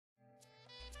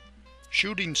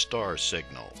Shooting star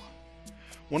signal.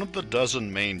 One of the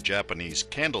dozen main Japanese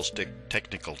candlestick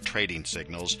technical trading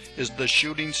signals is the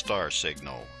shooting star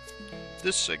signal.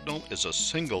 This signal is a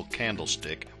single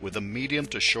candlestick with a medium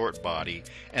to short body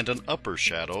and an upper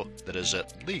shadow that is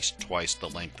at least twice the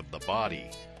length of the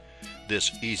body.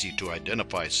 This easy to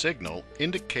identify signal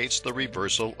indicates the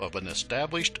reversal of an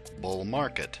established bull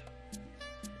market.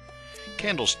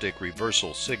 Candlestick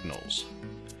reversal signals.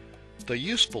 The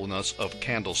usefulness of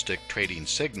candlestick trading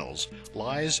signals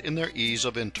lies in their ease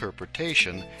of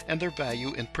interpretation and their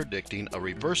value in predicting a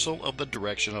reversal of the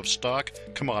direction of stock,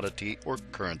 commodity, or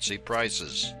currency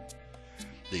prices.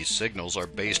 These signals are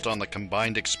based on the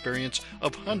combined experience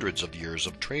of hundreds of years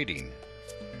of trading.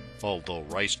 Although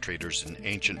rice traders in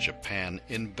ancient Japan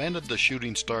invented the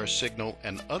shooting star signal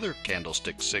and other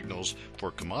candlestick signals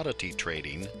for commodity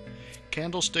trading,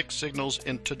 candlestick signals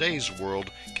in today's world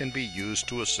can be used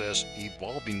to assess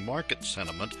evolving market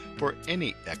sentiment for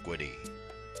any equity.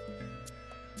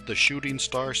 The shooting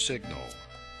star signal.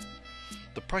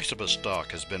 The price of a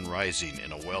stock has been rising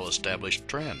in a well-established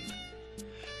trend.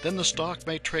 Then the stock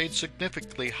may trade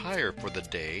significantly higher for the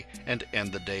day and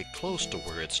end the day close to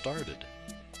where it started.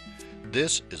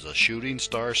 This is a shooting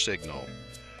star signal.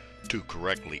 To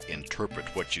correctly interpret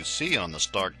what you see on the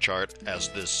stock chart as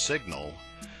this signal,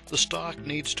 the stock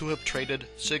needs to have traded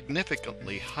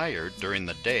significantly higher during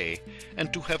the day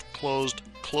and to have closed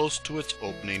close to its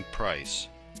opening price.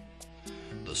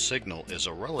 The signal is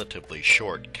a relatively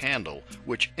short candle,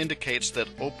 which indicates that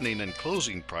opening and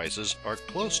closing prices are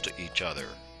close to each other.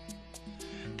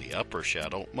 The upper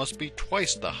shadow must be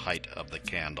twice the height of the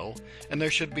candle, and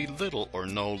there should be little or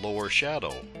no lower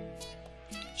shadow.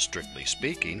 Strictly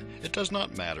speaking, it does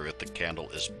not matter if the candle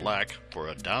is black for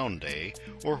a down day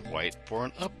or white for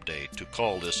an up day to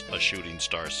call this a shooting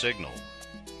star signal.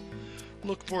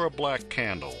 Look for a black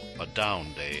candle, a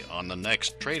down day, on the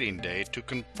next trading day to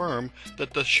confirm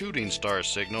that the shooting star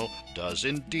signal does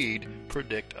indeed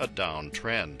predict a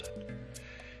downtrend.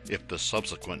 If the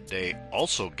subsequent day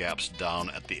also gaps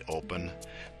down at the open,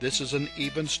 this is an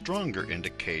even stronger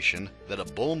indication that a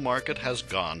bull market has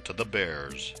gone to the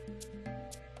bears.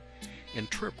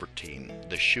 Interpreting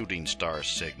the shooting star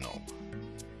signal.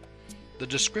 The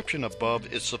description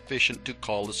above is sufficient to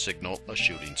call the signal a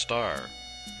shooting star.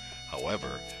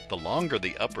 However, the longer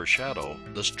the upper shadow,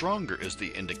 the stronger is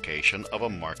the indication of a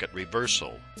market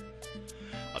reversal.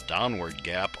 A downward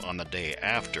gap on the day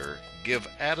after give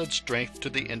added strength to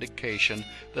the indication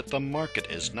that the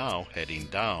market is now heading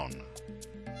down.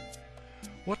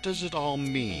 What does it all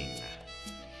mean?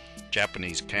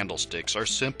 Japanese candlesticks are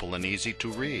simple and easy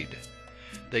to read.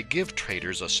 They give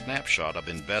traders a snapshot of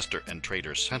investor and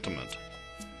trader sentiment.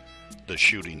 The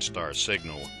shooting star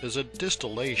signal is a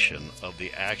distillation of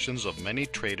the actions of many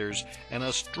traders and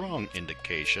a strong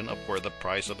indication of where the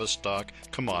price of a stock,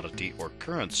 commodity, or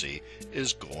currency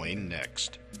is going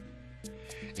next.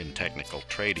 In technical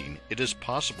trading, it is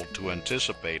possible to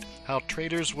anticipate how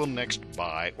traders will next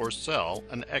buy or sell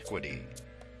an equity.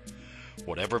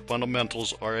 Whatever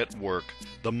fundamentals are at work,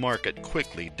 the market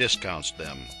quickly discounts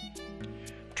them.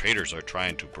 Traders are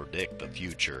trying to predict the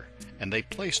future, and they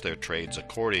place their trades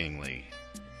accordingly.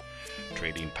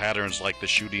 Trading patterns like the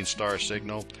shooting star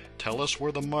signal tell us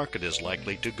where the market is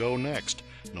likely to go next,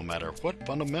 no matter what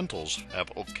fundamentals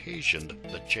have occasioned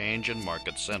the change in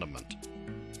market sentiment.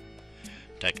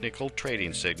 Technical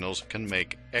trading signals can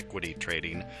make equity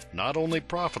trading not only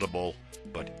profitable,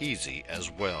 but easy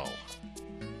as well.